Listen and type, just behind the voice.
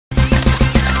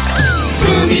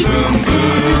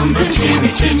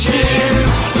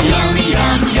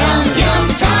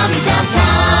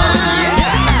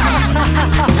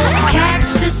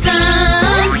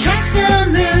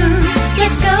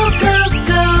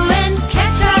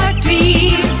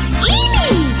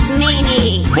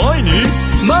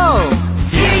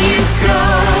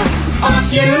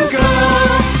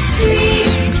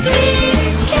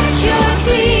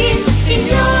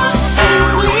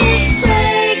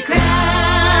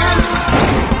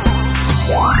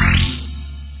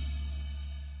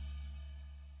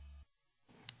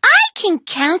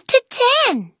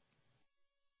again.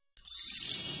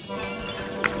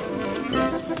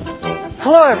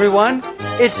 Hello, everyone.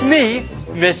 It's me,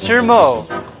 Mr. Mo.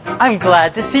 I'm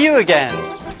glad to see you again.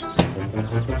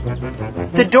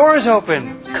 The door's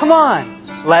open. Come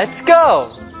on, let's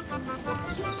go.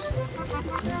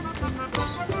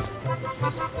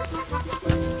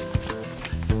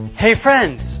 Hey,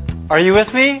 friends, are you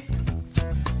with me?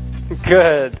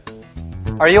 Good.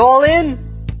 Are you all in?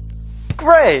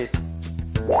 Great.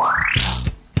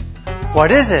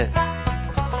 What is it?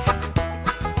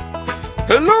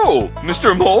 Hello,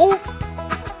 Mr. Mo.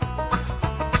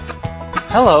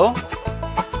 Hello.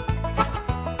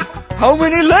 How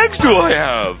many legs do I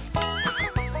have?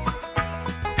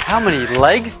 How many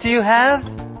legs do you have?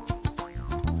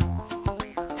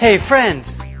 Hey,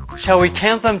 friends, shall we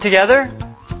count them together?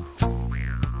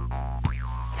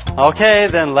 Okay,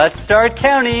 then let's start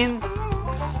counting.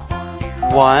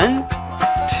 1,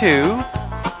 2,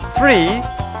 3,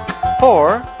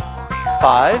 4,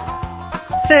 5,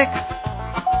 6,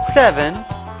 7,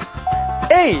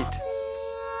 8.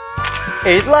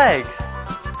 8 legs.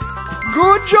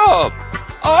 Good job.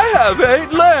 I have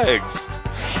 8 legs.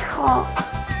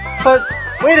 But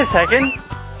wait a second.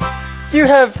 You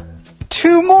have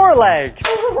 2 more legs.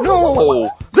 No,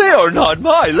 they are not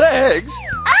my legs.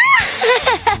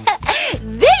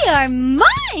 They are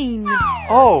mine.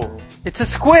 Oh, it's a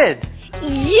squid.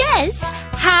 Yes.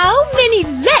 How many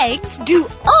legs do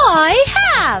I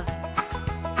have?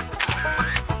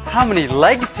 How many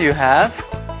legs do you have?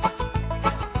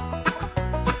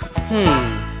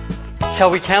 Shall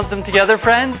we count them together,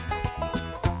 friends?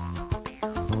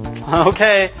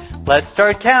 Okay, let's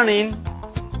start counting.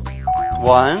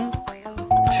 1,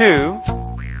 2,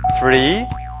 3,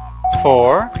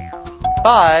 4,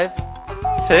 5,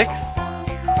 6,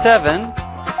 7,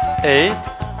 8,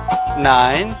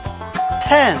 9,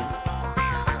 10.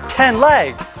 10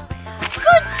 legs.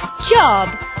 Good job.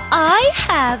 I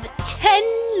have 10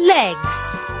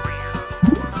 legs.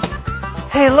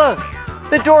 Hey, look,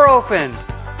 the door opened.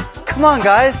 Come on,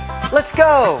 guys, let's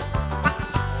go.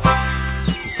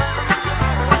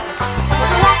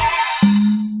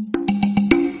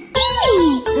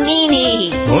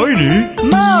 Meanie. Tiny?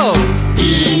 Mo!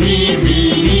 Eeny,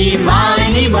 meeny,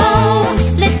 miny, moe.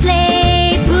 Let's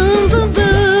play boom, boom,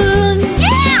 boom.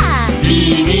 Yeah!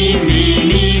 Eeny,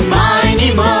 meeny, miny,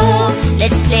 moe.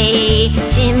 Let's play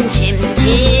chim, chim,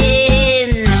 chim.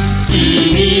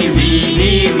 Eeny,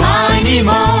 meeny, miny,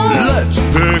 moe. Let's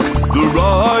pick the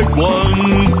right one.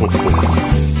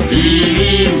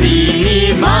 Eeny, meeny,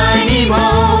 miny,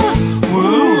 moe.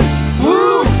 Woo,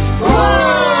 woo,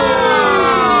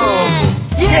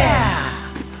 Yeah!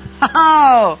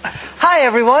 Oh! Hi,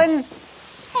 everyone.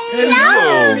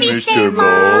 Hello, Mr.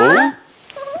 Mo.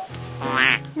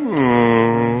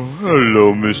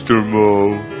 Hello, Mr.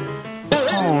 Mo.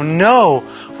 Oh, no.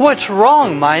 What's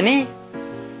wrong, Miney?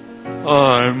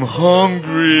 I'm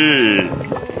hungry.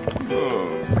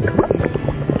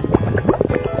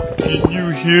 Can you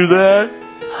hear that?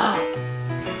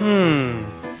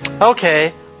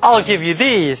 Okay, I'll give you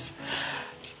these.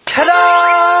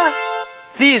 Ta-da!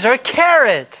 These are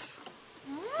carrots.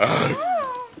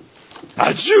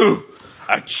 Achoo!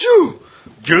 Achoo!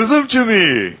 Give them to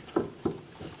me.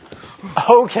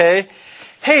 Okay.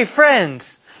 Hey,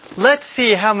 friends, let's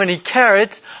see how many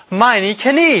carrots Miney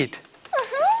can eat.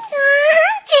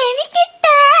 재밌겠다.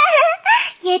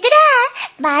 얘들아,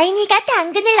 마이니가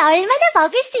당근을 얼마나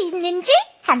먹을 수 있는지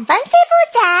한번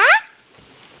세보자.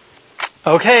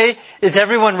 Okay, is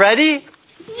everyone ready?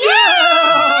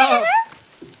 Yeah!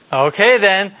 Okay,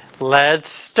 then, let's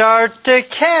start to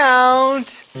count.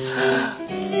 1,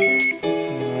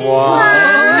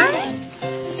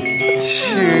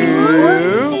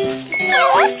 2.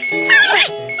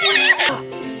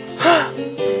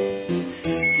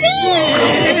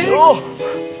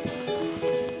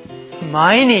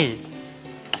 Miney,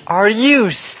 are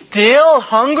you still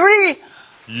hungry?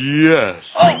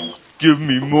 Yes. Give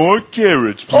me more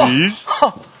carrots, please.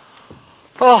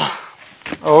 Oh,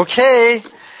 okay.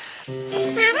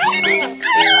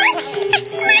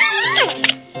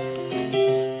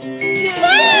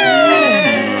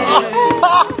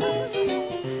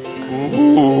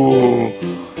 Ooh,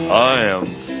 I am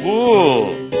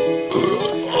full.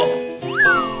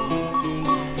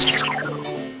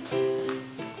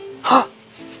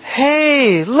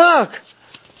 Hey, look!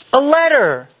 A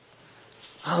letter!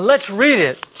 Let's read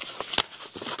it.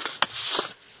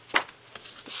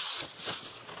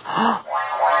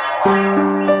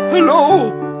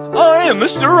 Hello, I am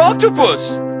Mr.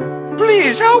 Octopus.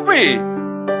 Please help me.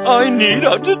 I need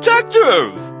a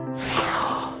detective.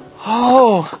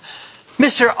 Oh,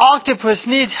 Mr. Octopus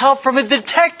needs help from a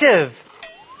detective.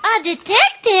 A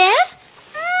detective?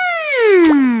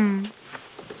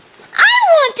 I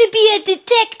want to be a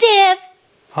detective.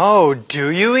 Oh,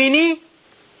 do you, Eenie?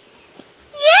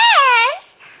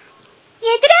 Yes!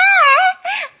 얘들아,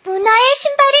 문어의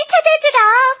신발을 찾아주러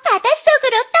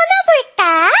바닷속으로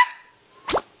떠나볼까?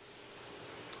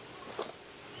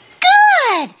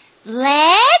 Good!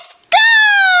 Let's go!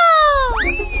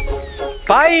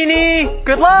 Bye, Eenie.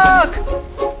 Good luck.